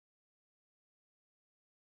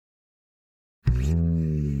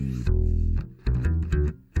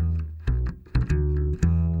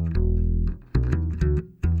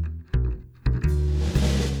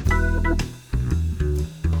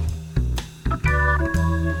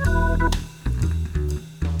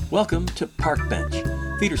Welcome to Park Bench,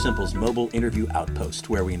 Theater Simple's mobile interview outpost,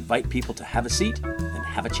 where we invite people to have a seat and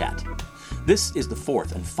have a chat. This is the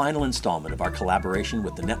fourth and final installment of our collaboration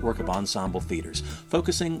with the Network of Ensemble Theaters,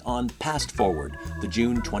 focusing on Past Forward, the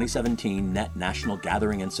June 2017 NET National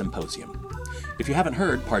Gathering and Symposium. If you haven't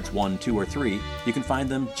heard parts 1, 2, or 3, you can find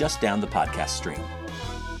them just down the podcast stream.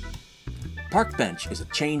 Park Bench is a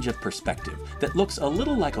change of perspective that looks a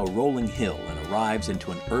little like a rolling hill and arrives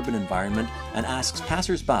into an urban environment and asks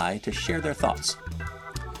passers-by to share their thoughts.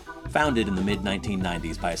 Founded in the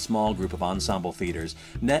mid-1990s by a small group of ensemble theaters,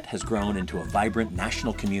 NET has grown into a vibrant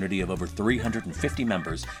national community of over 350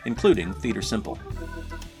 members, including Theater Simple.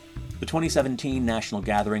 The 2017 National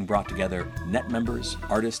Gathering brought together NET members,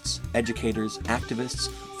 artists, educators, activists,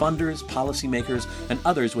 funders, policymakers, and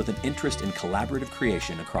others with an interest in collaborative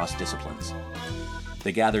creation across disciplines.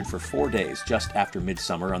 They gathered for 4 days just after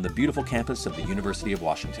midsummer on the beautiful campus of the University of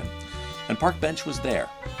Washington. And Park Bench was there,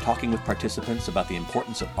 talking with participants about the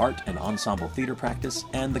importance of art and ensemble theater practice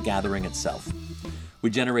and the gathering itself. We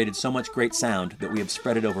generated so much great sound that we have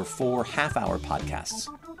spread it over 4 half-hour podcasts.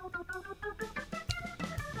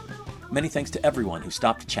 Many thanks to everyone who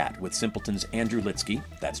stopped to chat with Simpleton's Andrew Litsky,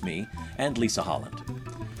 that's me, and Lisa Holland.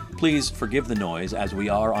 Please forgive the noise as we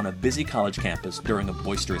are on a busy college campus during a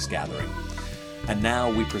boisterous gathering. And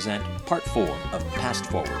now we present Part 4 of Past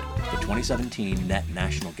Forward, the 2017 NET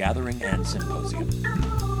National Gathering and Symposium.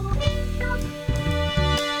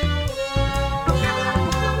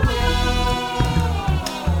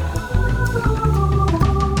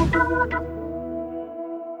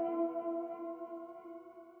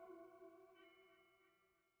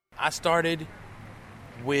 I started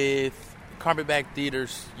with Carpetbag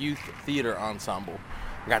Theater's Youth Theater Ensemble.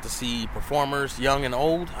 I got to see performers, young and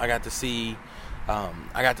old. I got to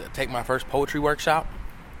take my first poetry workshop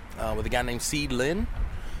with a guy named Seed Lynn,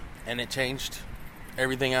 and it changed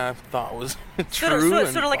everything I thought was true.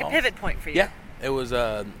 Sort of like a pivot point for you. Yeah, it was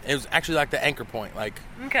actually like the anchor point, like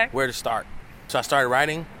where to start. So I started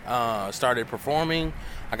writing, started performing.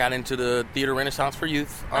 I got into the Theater Renaissance for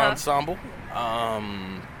Youth ensemble.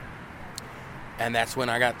 And that's when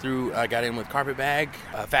I got in with Carpetbag.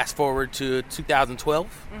 Fast forward to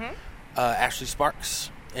 2012. Ashley Sparks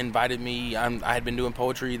invited me. I had been doing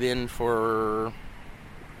poetry then for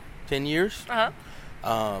 10 years.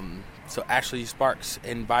 So Ashley Sparks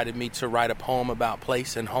invited me to write a poem about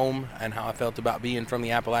place and home and how I felt about being from the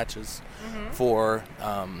Appalachians for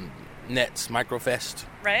NET's Microfest.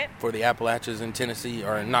 Right. For the Appalachians in Tennessee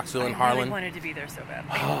or in Knoxville and Harlan. I really wanted to be there so bad.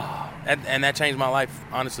 And that changed my life,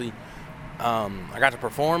 honestly. I got to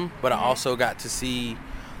perform, but I also got to see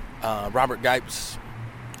Robert Geip's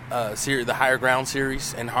the Higher Ground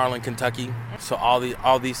series in Harlan, Kentucky. So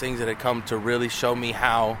all these things that had come to really show me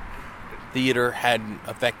how theater had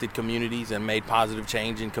affected communities and made positive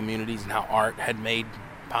change in communities, and how art had made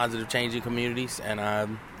positive change in communities, and I've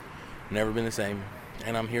never been the same.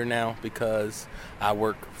 And I'm here now because I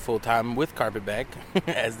work full-time with Carpetbag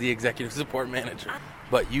as the executive support manager.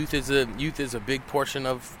 But youth is a big portion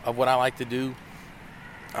of what I like to do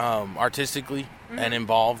artistically and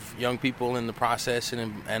involve young people in the process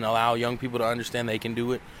and allow young people to understand they can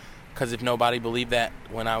do it. Because if nobody believed that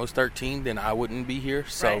when I was 13, then I wouldn't be here.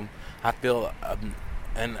 So I feel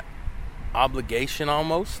an obligation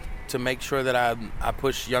almost to make sure that I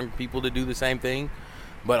push young people to do the same thing,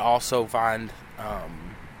 but also find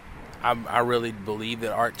I really believe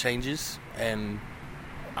that art changes, and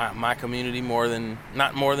my community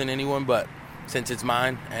not more than anyone, but since it's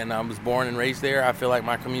mine and I was born and raised there, I feel like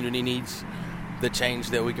my community needs the change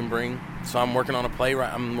that we can bring. So I'm working on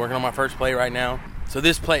I'm working on my first play right now. So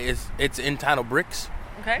this play it's entitled Bricks.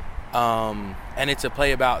 Okay. And it's a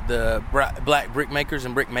play about the black brick makers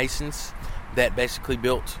and brick masons that basically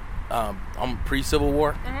built pre-Civil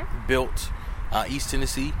War, built East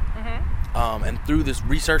Tennessee. And through this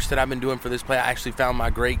research that I've been doing for this play, I actually found my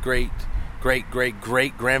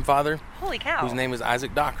great-great-great-great-grandfather. Holy cow. Whose name is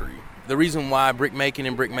Isaac Dockery. The reason why brick making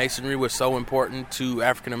and brick masonry was so important to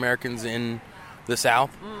African Americans in the South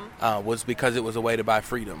was because it was a way to buy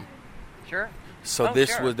freedom. Sure. So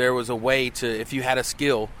there was a way to, if you had a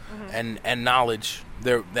skill and knowledge,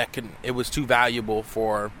 it was too valuable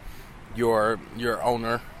for your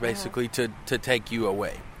owner basically to take you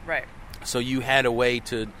away. Right. So you had a way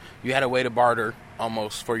to barter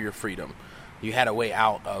almost for your freedom. You had a way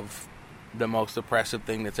out of the most oppressive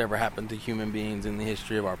thing that's ever happened to human beings in the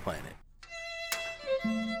history of our planet.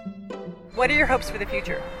 What are your hopes for the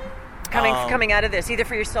future? Coming out of this, either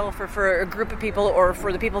for yourself or for a group of people or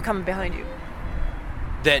for the people coming behind you?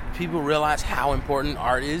 That people realize how important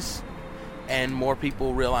art is, and more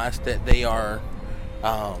people realize that they are,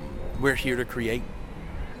 we're here to create.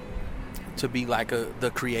 to be like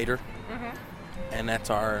the creator. And that's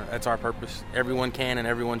our purpose. Everyone can and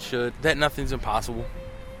everyone should. That nothing's impossible.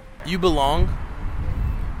 You belong.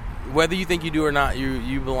 Whether you think you do or not,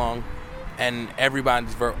 you belong. And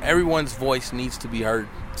everyone's voice needs to be heard.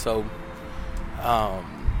 So I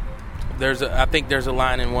think there's a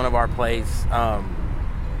line in one of our plays.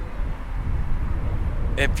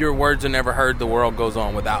 If your words are never heard, the world goes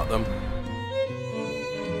on without them.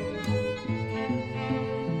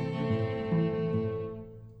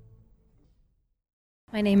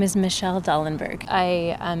 My name is Michelle Dallenberg.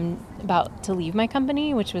 I am about to leave my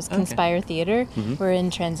company, which was Conspire Theater. We're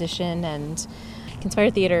in transition, and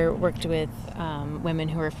Conspire Theater worked with women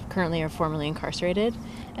who are currently or formerly incarcerated.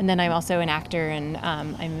 And then I'm also an actor, and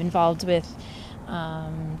I'm involved with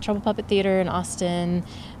Trouble Puppet Theater in Austin.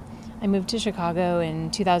 I moved to Chicago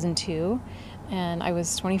in 2002, and I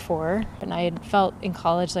was 24. And I had felt in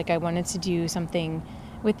college like I wanted to do something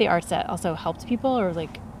with the arts that also helped people, or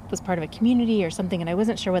like was part of a community or something, and I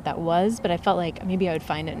wasn't sure what that was, but I felt like maybe I would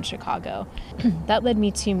find it in Chicago. That led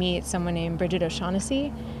me to meet someone named Bridget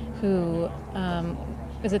O'Shaughnessy, who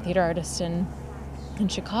is a theater artist in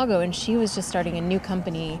Chicago, and she was just starting a new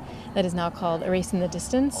company that is now called Erasing the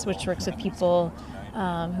Distance, which works with people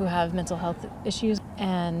who have mental health issues.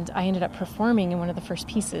 And I ended up performing in one of the first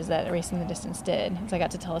pieces that Erasing the Distance did. So I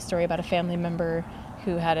got to tell a story about a family member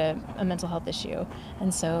who had a mental health issue.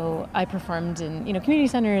 And so I performed in, community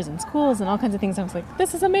centers and schools and all kinds of things. I was like,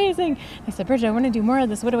 this is amazing. I said, Bridget, I want to do more of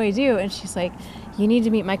this. What do I do? And she's like, you need to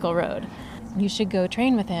meet Michael Road. You should go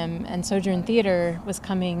train with him. And Sojourn Theater was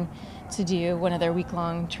coming to do one of their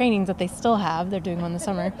week-long trainings that they still have. They're doing one this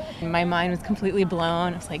summer. And my mind was completely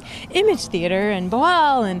blown. I was like, Image Theater and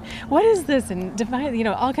Boal and what is this? And Divine,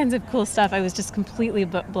 all kinds of cool stuff. I was just completely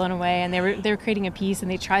blown away. And they were creating a piece,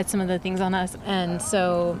 and they tried some of the things on us. And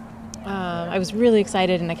so I was really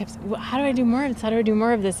excited, and I kept saying, how do I do more of this? How do I do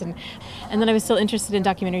more of this? And then I was still interested in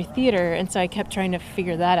documentary theater, and so I kept trying to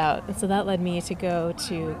figure that out. And so that led me to go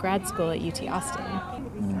to grad school at UT Austin.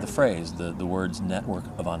 The phrase, the words network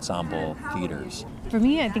of ensemble theaters. For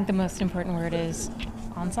me, I think the most important word is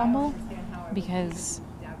ensemble, because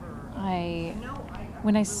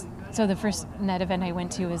so the first net event I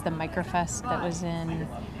went to was the Microfest that was in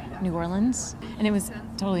New Orleans, and it was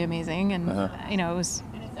totally amazing, and it was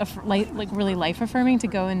really life-affirming to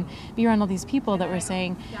go and be around all these people that were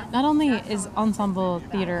saying, not only is ensemble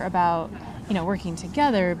theater about working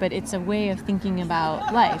together, but it's a way of thinking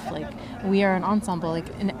about life. Like, we are an ensemble.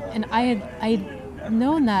 And I had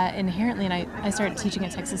known that inherently, and I started teaching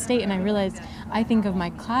at Texas State, and I realized I think of my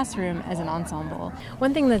classroom as an ensemble.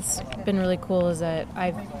 One thing that's been really cool is that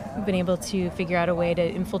I've been able to figure out a way to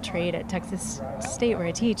infiltrate at Texas State where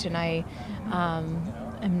I teach, and I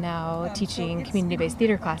am now teaching community-based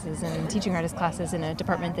theater classes and teaching artist classes in a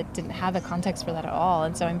department that didn't have a context for that at all.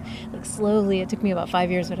 And so I'm slowly, it took me about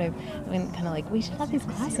 5 years, but I've been kind of we should have these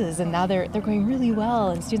classes, and now they're going really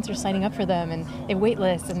well, and students are signing up for them, and they have wait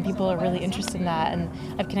lists, and people are really interested in that. And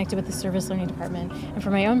I've connected with the service learning department. And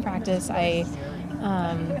for my own practice, I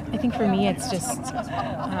think for me it's just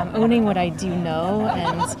owning what I do know,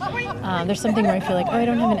 and there's something where I feel like, I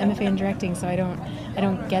don't have an MFA in directing, so I don't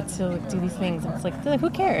get to do these things, and it's like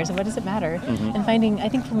who cares? What does it matter? And I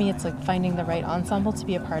think for me it's finding the right ensemble to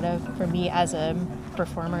be a part of, for me as a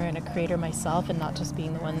performer and a creator myself, and not just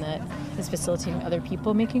being the one that is facilitating other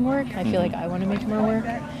people making work. I feel like I want to make more work,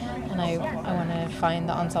 and I want to find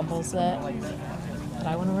the ensembles that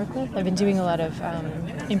I want to work with. I've been doing a lot of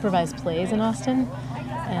improvised plays in Austin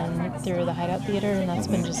and through the Hideout Theater, and that's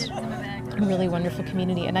been just a really wonderful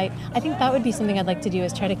community. And I think that would be something I'd like to do,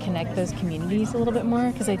 is try to connect those communities a little bit more,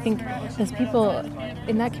 because I think those people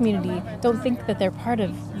in that community don't think that they're part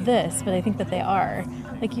of this, but I think that they are.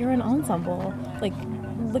 You're an ensemble.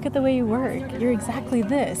 Look at the way you work. You're exactly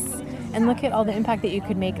this. And look at all the impact that you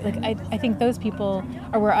could make. I think those people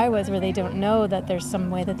are where I was, where they don't know that there's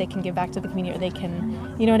some way that they can give back to the community, or they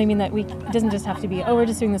can, you know what I mean? That it doesn't just have to be, we're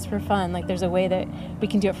just doing this for fun. There's a way that we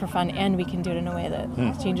can do it for fun, and we can do it in a way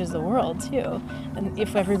that changes the world too. And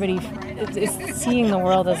if everybody is seeing the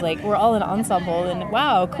world as we're all an ensemble, and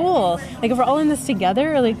wow, cool. If we're all in this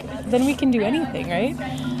together, then we can do anything, right?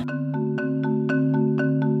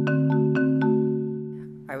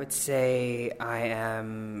 I would say I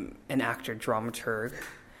am an actor dramaturg,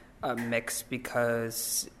 a mix,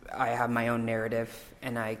 because I have my own narrative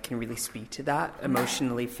and I can really speak to that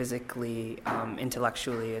emotionally, physically,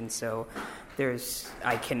 intellectually, and so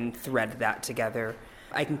I can thread that together.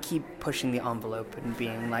 I can keep pushing the envelope and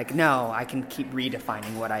being like, no, I can keep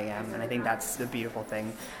redefining what I am. And I think that's the beautiful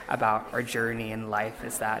thing about our journey in life,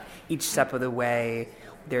 is that each step of the way,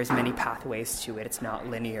 there's many pathways to it. It's not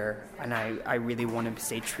linear. And I really want to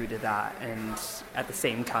stay true to that, and at the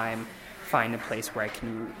same time find a place where I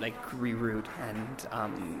can reroute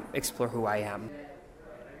and explore who I am.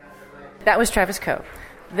 That was Travis Coe.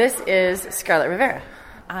 This is Scarlett Rivera.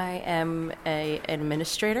 I am an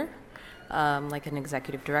administrator, like an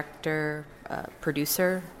executive director,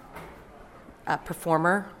 producer,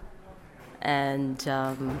 performer, and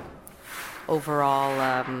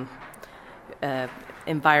overall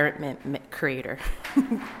environment creator.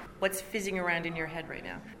 What's fizzing around in your head right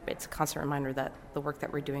now? It's a constant reminder that the work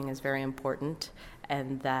that we're doing is very important,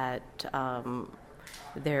 and that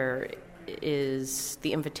there is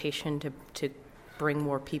the invitation to bring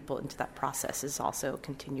more people into that process is also a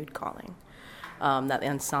continued calling. That the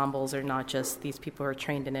ensembles are not just these people who are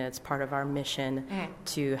trained in it, it's part of our mission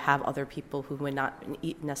to have other people who would not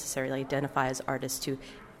necessarily identify as artists to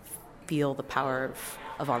feel the power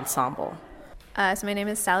of ensemble. So my name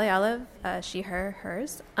is Sally Olive, she, her,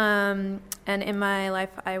 hers. And in my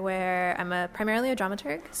life I'm primarily a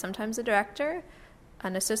dramaturg, sometimes a director,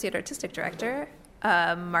 an associate artistic director,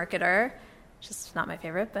 a marketer, which is not my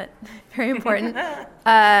favorite, but very important,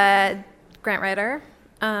 grant writer,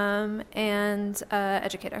 and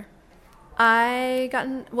educator. My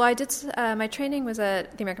training was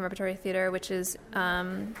at the American Repertory Theater, which is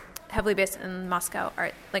heavily based in Moscow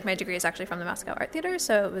art. Like, my degree is actually from the Moscow Art Theater,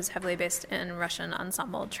 so it was heavily based in Russian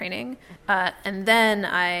ensemble training. And then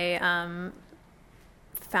I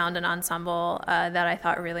found an ensemble that I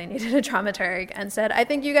thought really needed a dramaturg, and said, I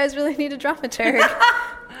think you guys really need a dramaturg.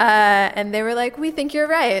 And they were like, we think you're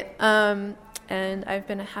right. And I've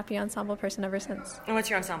been a happy ensemble person ever since. And what's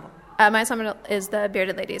your ensemble? My ensemble is the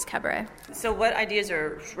Bearded Ladies Cabaret. So what ideas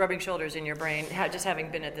are rubbing shoulders in your brain, just having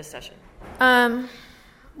been at this session?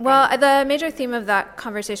 Well, the major theme of that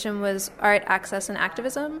conversation was art, access, and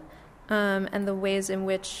activism, and the ways in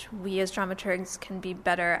which we as dramaturgs can be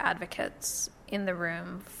better advocates in the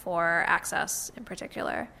room for access in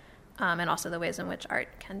particular, and also the ways in which art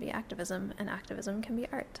can be activism and activism can be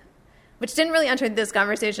art. Which didn't really enter this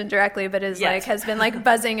conversation directly, but has been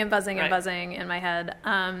buzzing and buzzing and buzzing in my head.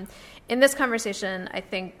 In this conversation, I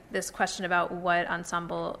think this question about what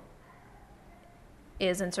ensemble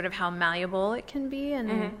is and sort of how malleable it can be,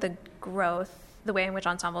 and the growth, the way in which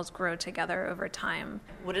ensembles grow together over time.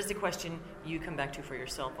 What is the question you come back to for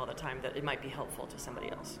yourself all the time that it might be helpful to somebody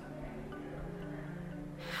else?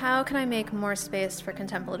 How can I make more space for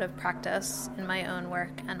contemplative practice in my own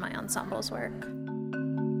work and my ensemble's work?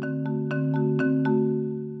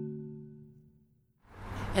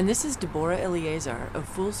 And this is Deborah Eliezer of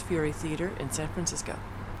Fool's Fury Theater in San Francisco.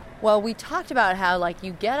 Well, we talked about how,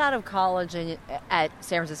 you get out of college at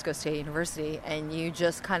San Francisco State University, and you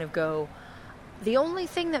just kind of go, the only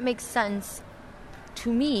thing that makes sense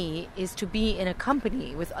to me is to be in a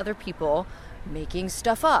company with other people making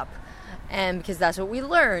stuff up. And because that's what we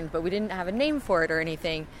learned, but we didn't have a name for it or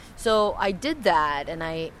anything. So I did that, and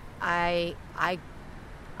I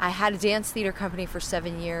had a dance theater company for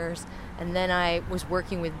 7 years, and then I was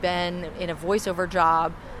working with Ben in a voiceover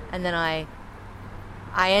job, and then I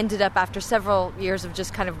ended up, after several years of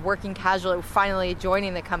just kind of working casually, finally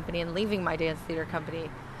joining the company and leaving my dance theater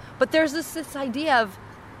company. But there's this idea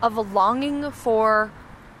of a longing for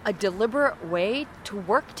a deliberate way to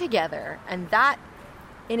work together, and that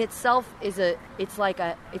in itself it's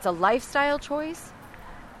a lifestyle choice,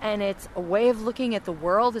 and it's a way of looking at the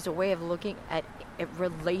world, it's a way of looking at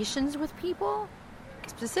relations with people,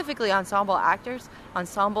 specifically ensemble actors,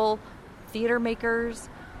 ensemble theater makers.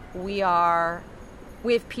 We have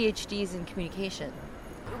PhDs in communication.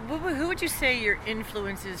 Who would you say your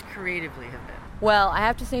influences creatively have been? Well, I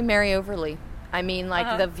have to say Mary Overly. I mean,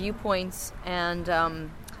 the viewpoints and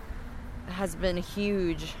has been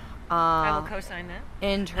huge. I will co-sign that.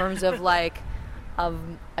 In terms of of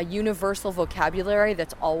a universal vocabulary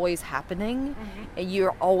that's always happening, and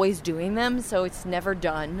you're always doing them, so it's never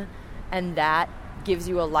done, and that gives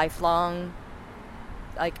you a lifelong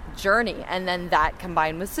journey. And then that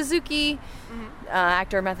combined with Suzuki,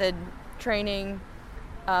 actor method training,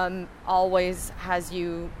 always has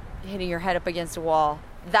you hitting your head up against a wall.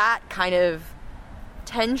 That kind of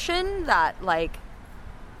tension, that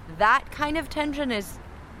kind of tension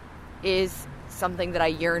is something that I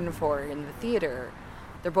yearn for in the theater.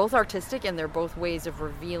 They're both artistic, and they're both ways of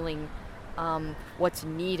revealing what's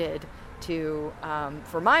needed to,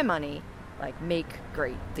 for my money, make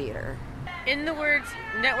great theater. In the words,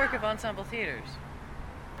 network of ensemble theaters.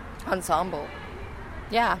 Ensemble.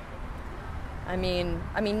 Yeah. I mean,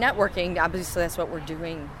 networking, obviously that's what we're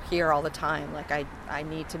doing here all the time. Like, I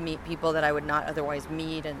need to meet people that I would not otherwise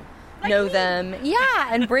meet and know them. Yeah,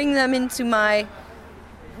 and bring them into my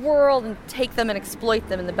world and take them and exploit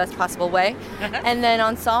them in the best possible way. And then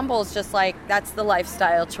ensembles, just like, that's the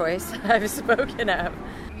lifestyle choice I've spoken of.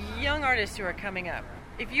 Young artists who are coming up,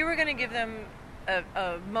 if you were going to give them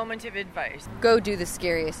a moment of advice. Go do the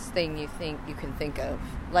scariest thing you think you can think of.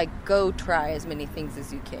 Like, go try as many things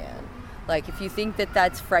as you can. Like, if you think that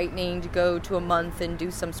that's frightening to go to a month and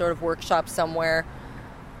do some sort of workshop somewhere,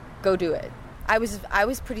 go do it. I was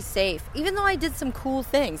pretty safe, even though I did some cool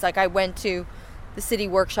things. Like, I went to the City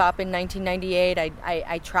Workshop in 1998.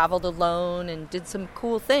 I traveled alone and did some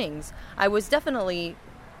cool things. I was definitely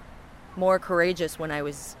more courageous when I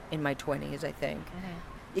was in my 20s, I think.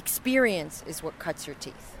 Mm-hmm. Experience is what cuts your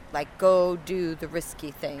teeth. Like, go do the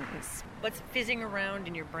risky things. What's fizzing around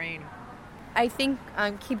in your brain? I think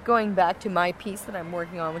I keep going back to my piece that I'm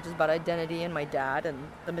working on, which is about identity and my dad and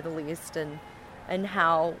the Middle East and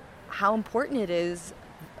how important it is,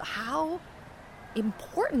 how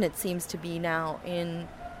important it seems to be now in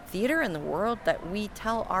theater and the world that we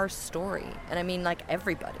tell our story. And I mean, like,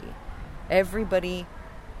 everybody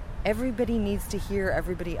needs to hear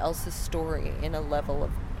everybody else's story in a level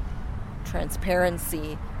of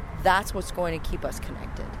transparency. That's what's going to keep us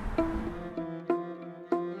connected.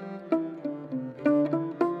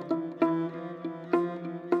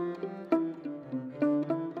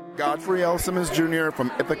 Godfrey L. Simmons Jr.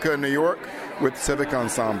 from Ithaca, New York, with Civic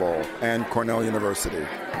Ensemble and Cornell University.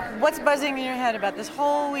 What's buzzing in your head about this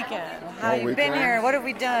whole weekend? How have you been here? What have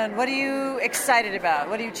we done? What are you excited about?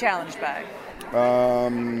 What are you challenged by?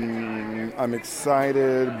 I'm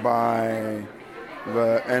excited by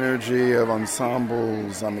the energy of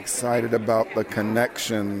ensembles. I'm excited about the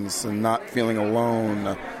connections and not feeling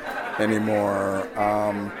alone anymore.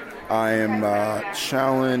 I am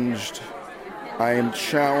challenged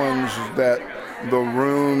that the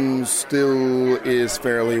room still is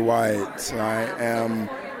fairly white. I am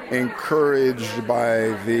encouraged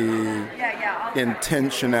by the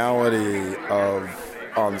intentionality of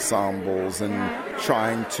ensembles and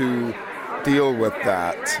trying to deal with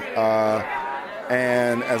that.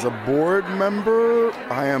 And as a board member,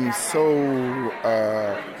 I am so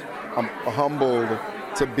I'm humbled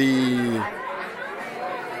to be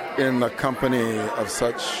in the company of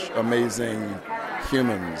such amazing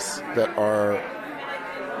humans that are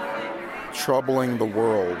troubling the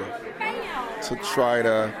world to try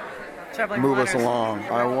to move us along.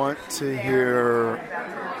 I want to hear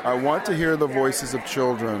the voices of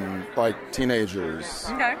children, like teenagers,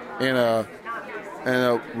 in a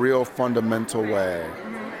real fundamental way.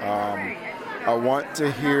 I want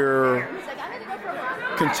to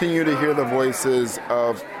continue to hear the voices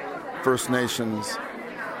of First Nations.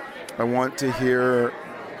 I want to hear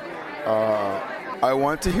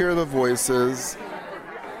the voices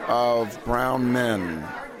of brown men.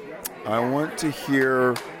 I want to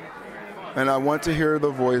hear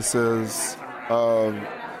the voices of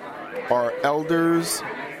our elders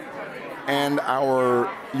and our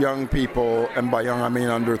young people, and by young I mean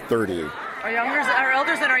under 30. Our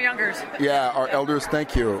elders and our youngers. Yeah, our elders,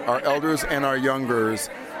 thank you. Our elders and our youngers.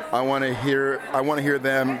 I want to hear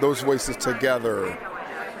them, those voices together,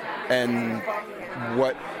 and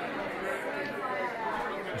what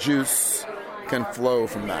juice can flow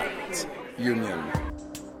from that union.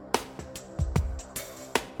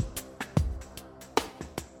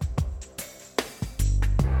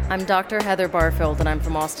 I'm Dr. Heather Barfield, and I'm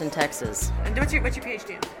from Austin, Texas. And what's your PhD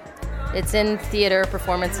in? It's in theater,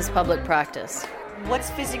 performances, public practice. What's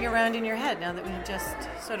fizzing around in your head now that we've just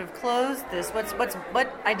sort of closed this?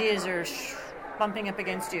 What ideas are bumping up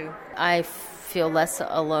against you? I feel less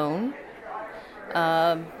alone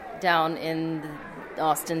down in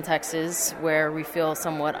Austin, Texas, where we feel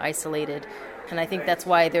somewhat isolated. And I think that's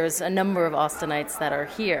why there's a number of Austinites that are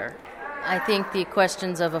here. I think the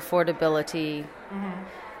questions of affordability,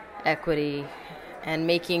 equity, and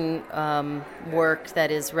making work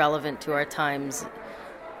that is relevant to our times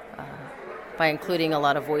by including a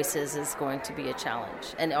lot of voices is going to be a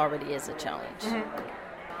challenge, and already is a challenge.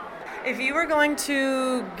 Mm-hmm. If you were going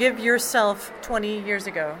to give yourself 20 years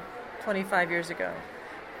ago, 25 years ago,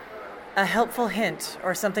 a helpful hint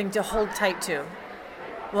or something to hold tight to,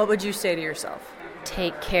 what would you say to yourself?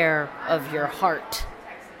 Take care of your heart.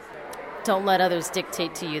 Don't let others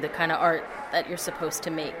dictate to you the kind of art that you're supposed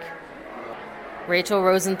to make. Rachel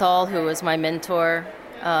Rosenthal, who was my mentor,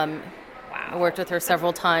 I worked with her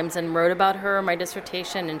several times and wrote about her in my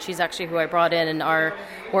dissertation, and she's actually who I brought in our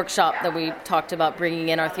workshop that we talked about bringing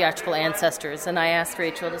in our theatrical ancestors. And I asked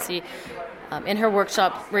Rachel to see, in her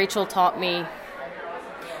workshop, Rachel taught me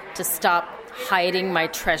to stop hiding my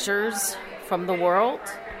treasures from the world,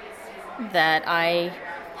 that I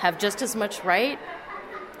have just as much right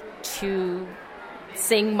to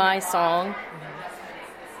sing my song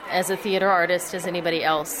as a theater artist as anybody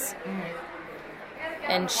else.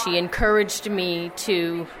 And she encouraged me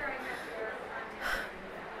to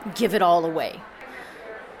give it all away.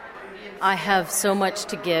 I have so much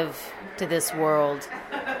to give to this world,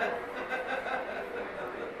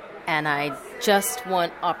 and I just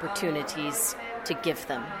want opportunities to give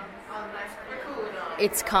them.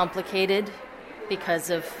 It's complicated because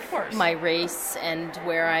of my race and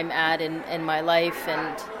where I'm at in my life,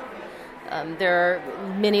 and there are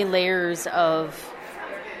many layers of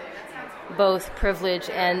both privilege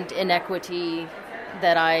and inequity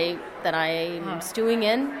that I'm stewing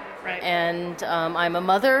in. Right. And I'm a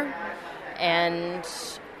mother, and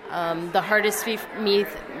the hardest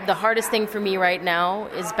thing for me right now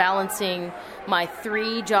is balancing my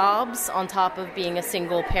 3 jobs on top of being a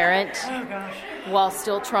single parent, while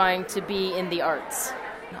still trying to be in the arts.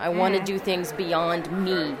 I want to do things beyond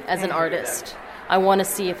me as an artist. I want to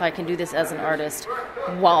see if I can do this as an artist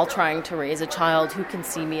while trying to raise a child who can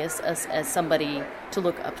see me as somebody to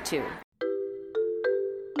look up to.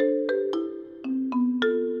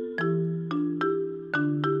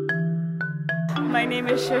 My name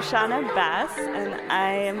is Shoshana Bass, and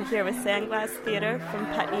I am here with Sandglass Theater from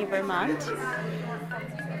Putney, Vermont.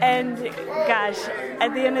 And gosh,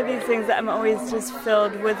 at the end of these things, I'm always just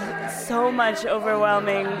filled with so much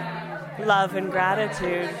overwhelming love and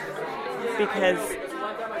gratitude, because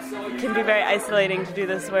it can be very isolating to do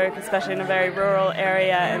this work, especially in a very rural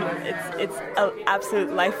area, and it's an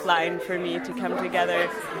absolute lifeline for me to come together.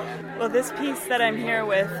 Well, this piece that I'm here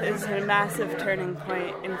with is a massive turning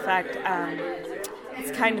point. In fact,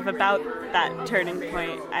 it's kind of about that turning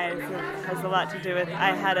point. It has a lot to do with,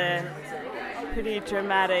 I had a pretty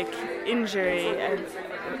dramatic injury. I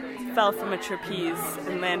fell from a trapeze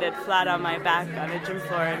and landed flat on my back on a gym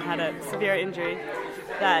floor and had a severe injury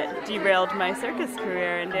that derailed my circus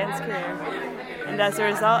career and dance career. And as a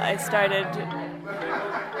result, I started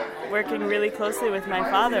working really closely with my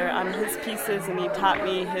father on his pieces, and he taught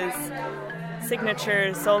me his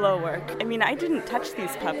signature solo work. I mean, I didn't touch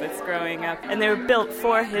these puppets growing up, and they were built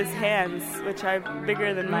for his hands, which are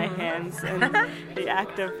bigger than my hands, and the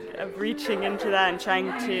act of reaching into that and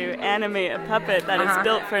trying to animate a puppet that is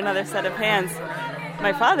built for another set of hands,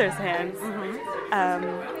 my father's hands,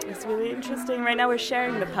 it's really interesting. Right now we're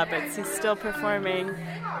sharing the puppets. He's still performing,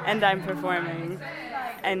 and I'm performing,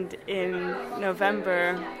 and in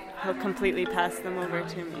November he'll completely pass them over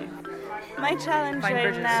to me. My challenge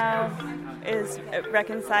now is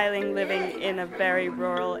reconciling living in a very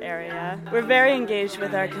rural area. We're very engaged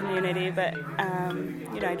with our community, but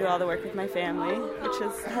I do all the work with my family, which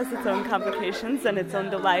has its own complications and its own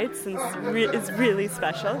delights, and is really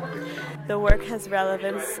special. The work has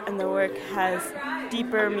relevance, and the work has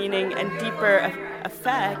deeper meaning and deeper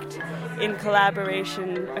effect in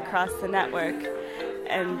collaboration across the network.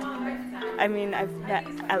 And I mean, I've met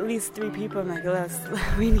at least 3 people. I'm like,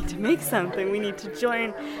 we need to make something. We need to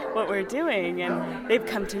join what we're doing. And they've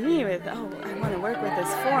come to me with, I want to work with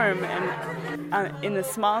this form. And in the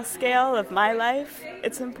small scale of my life,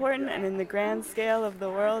 it's important. And in the grand scale of the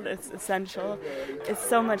world, it's essential. It's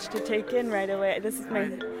so much to take in right away. This is my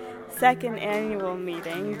 2nd annual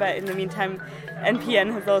meeting. But in the meantime,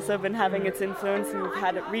 NPN has also been having its influence. And we've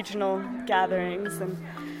had regional gatherings. And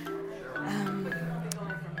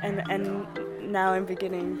now I'm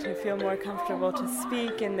beginning to feel more comfortable to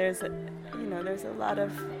speak, and there's a lot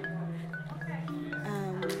of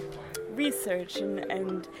research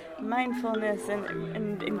and mindfulness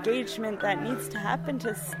and engagement that needs to happen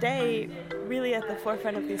to stay really at the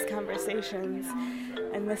forefront of these conversations.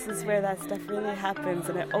 And this is where that stuff really happens,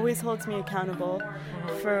 and it always holds me accountable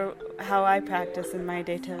for how I practice in my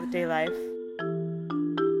day-to-day life.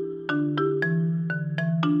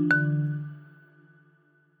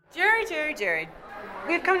 Jerry,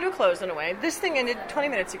 we've come to a close in a way. This thing ended 20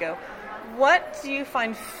 minutes ago. What do you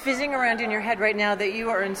find fizzing around in your head right now that you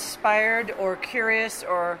are inspired or curious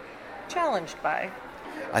or challenged by?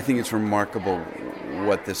 I think it's remarkable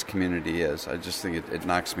what this community is. I just think it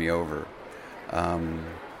knocks me over.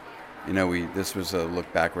 This was a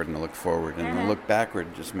look backward and a look forward, and the look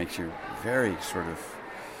backward just makes you very sort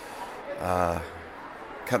of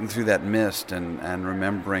cutting through that mist and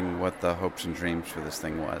remembering what the hopes and dreams for this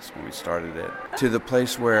thing was when we started it, to the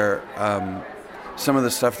place where some of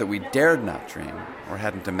the stuff that we dared not dream or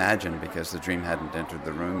hadn't imagined because the dream hadn't entered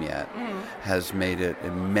the room yet has made it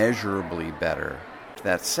immeasurably better.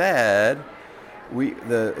 That said,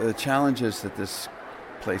 the challenges that this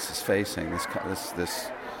place is facing, this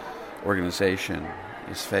organization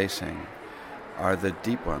is facing are the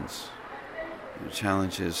deep ones. The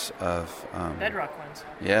challenges of bedrock ones.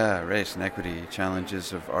 Yeah, race and equity,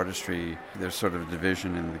 challenges of artistry. There's sort of a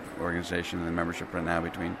division in the organization and the membership right now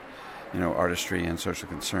between, artistry and social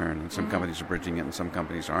concern. And some companies are bridging it and some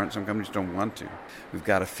companies aren't. Some companies don't want to. We've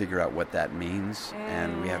got to figure out what that means,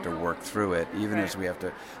 and we have to work through it, even as we have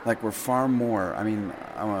to, we're far more, I'm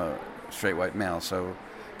a straight white male, so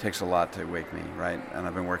it takes a lot to wake me, right? And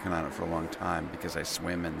I've been working on it for a long time because I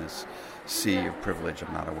swim in this sea of privilege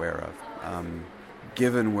I'm not aware of.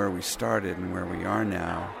 Given where we started and where we are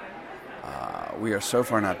now, we are so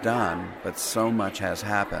far not done, but so much has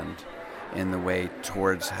happened in the way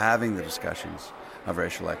towards having the discussions of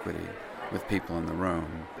racial equity with people in the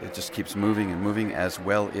room. It just keeps moving and moving, as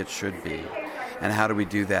well it should be. And how do we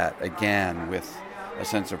do that, again, with a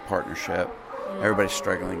sense of partnership? Everybody's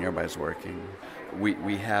struggling, everybody's working.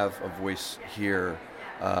 We have a voice here,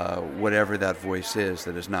 whatever that voice is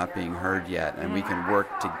that is not being heard yet, and we can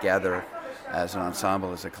work together as an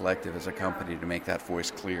ensemble, as a collective, as a company to make that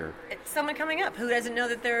voice clear. Someone coming up who doesn't know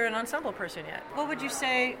that they're an ensemble person yet, what would you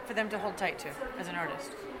say for them to hold tight to as an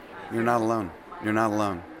artist? You're not alone. You're not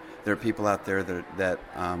alone. There are people out there that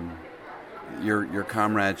your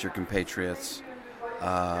comrades, your compatriots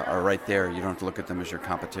are right there. You don't have to look at them as your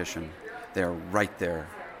competition. They're right there.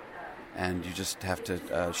 And you just have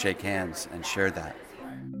to shake hands and share that.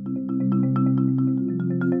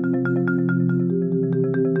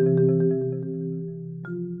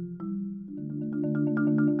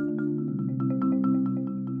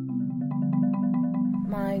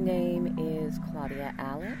 My name is Claudia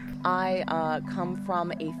Alec. I come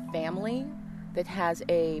from a family that has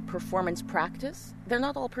a performance practice. They're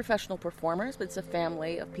not all professional performers, but it's a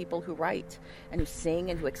family of people who write and who sing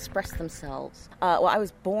and who express themselves. I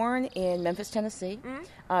was born in Memphis, Tennessee,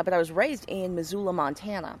 but I was raised in Missoula,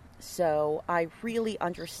 Montana. So I really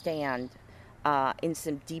understand in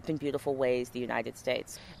some deep and beautiful ways the United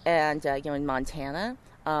States. And, in Montana,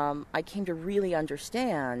 I came to really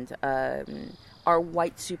understand our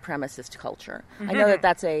white supremacist culture. Mm-hmm. I know that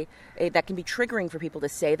that can be triggering for people to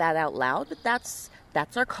say that out loud, but that's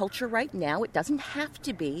our culture right now. It doesn't have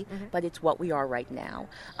to be, but it's what we are right now.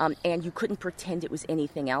 And you couldn't pretend it was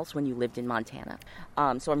anything else when you lived in Montana.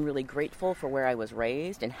 So I'm really grateful for where I was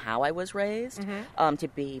raised and how I was raised, to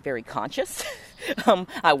be very conscious.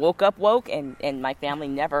 I woke, and my family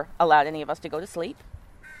never allowed any of us to go to sleep.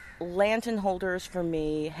 Lantern holders for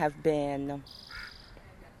me have been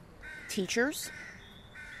teachers,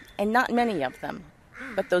 and not many of them,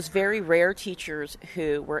 but those very rare teachers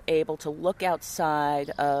who were able to look outside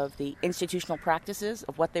of the institutional practices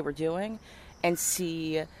of what they were doing and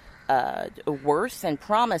see worth and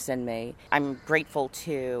promise in me. I'm grateful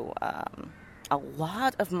to a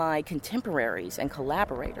lot of my contemporaries and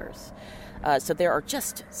collaborators. So there are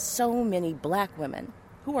just so many black women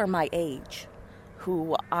who are my age,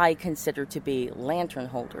 who I consider to be lantern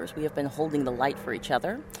holders. We have been holding the light for each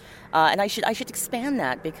other. And I should expand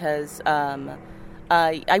that because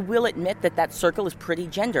I will admit that circle is pretty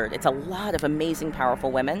gendered. It's a lot of amazing,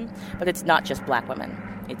 powerful women, but it's not just black women.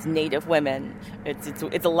 It's Native women.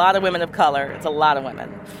 It's a lot of women of color. It's a lot of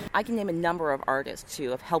women. I can name a number of artists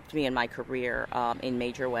who have helped me in my career in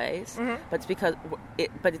major ways, but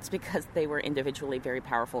it's because they were individually very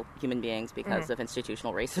powerful human beings because of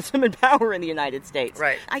institutional racism and power in the United States.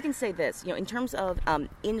 Right. I can say this, in terms of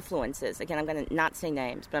influences. Again, I'm going to not say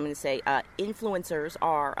names, but I'm going to say influencers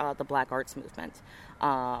are the Black arts movement.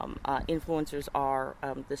 Influencers are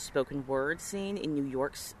the spoken word scene in New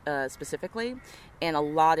York specifically, and a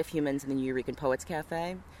lot of humans in the Eureka Poets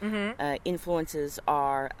Cafe. Influences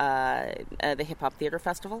are the Hip Hop Theater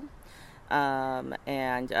Festival,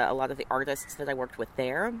 and a lot of the artists that I worked with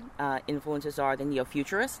there. Influences are the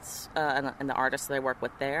Neo-Futurists and the artists that I work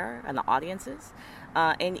with there, and the audiences.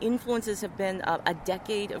 And influences have been a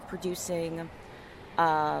decade of producing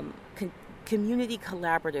community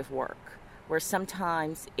collaborative work, where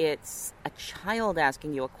sometimes it's a child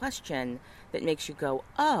asking you a question that makes you go,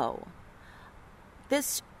 oh,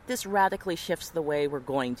 this radically shifts the way we're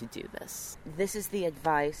going to do this. This is the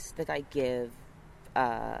advice that I give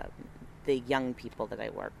the young people that I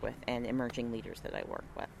work with and emerging leaders that I work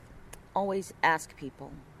with. Always ask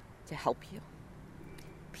people to help you.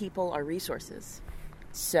 People are resources.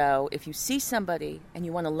 So if you see somebody and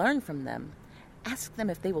you want to learn from them, ask them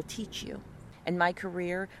if they will teach you. And my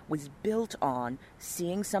career was built on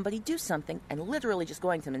seeing somebody do something and literally just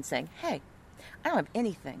going to them and saying, hey, I don't have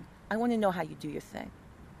anything. I want to know how you do your thing.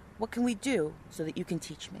 What can we do so that you can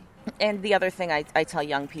teach me? And the other thing I tell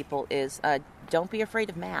young people is don't be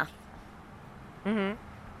afraid of math.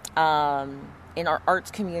 in our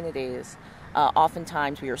arts communities,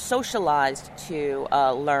 oftentimes we are socialized to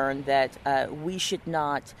learn that we should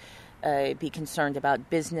not be concerned about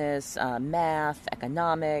business, math,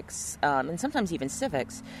 economics, and sometimes even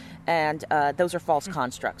civics. And those are false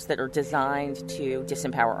constructs that are designed to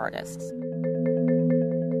disempower artists.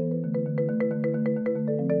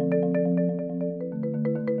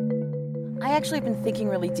 I actually have been thinking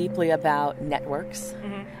really deeply about networks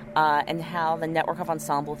and how the network of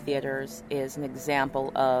ensemble theaters is an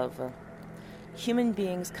example of human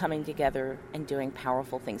beings coming together and doing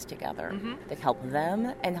powerful things together that help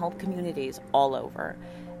them and help communities all over.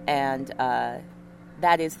 And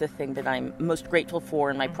that is the thing that I'm most grateful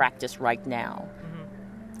for in my practice right now.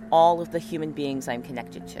 All of the human beings I'm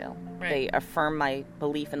connected to. Right. They affirm my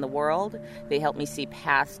belief in the world. They help me see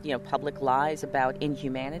past, public lies about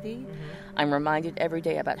inhumanity. I'm reminded every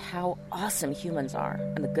day about how awesome humans are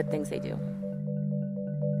and the good things they do.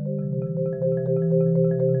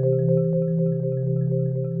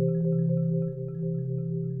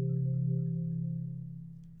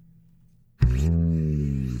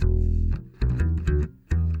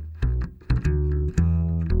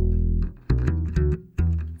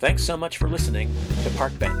 Thanks so much for listening to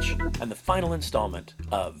Park Bench and the final installment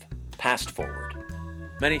of Past Forward.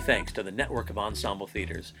 Many thanks to the network of ensemble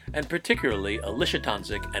theaters, and particularly Alicia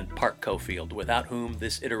Tonzik and Park Cofield, without whom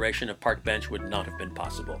this iteration of Park Bench would not have been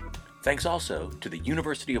possible. Thanks also to the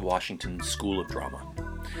University of Washington School of Drama.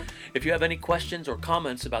 If you have any questions or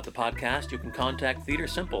comments about the podcast, you can contact Theater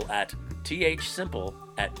Simple at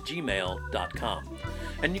thsimple@gmail.com.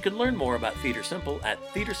 And you can learn more about Theater Simple at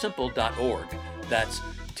theatersimple.org. That's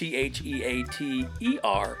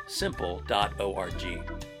THEATER simple.org.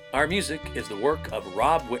 Our music is the work of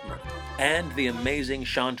Rob Whitmer and the amazing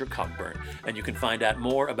Chandra Cogburn, and you can find out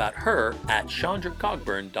more about her at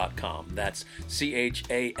ChandraCogburn.com. That's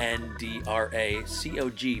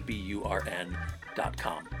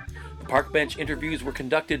ChandraCogburn.com. The Park Bench interviews were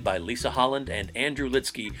conducted by Lisa Holland and Andrew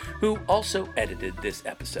Litsky, who also edited this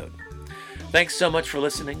episode. Thanks so much for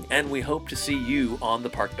listening, and we hope to see you on the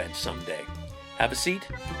Park Bench someday. Have a seat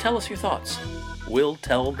and tell us your thoughts. We'll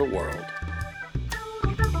tell the world.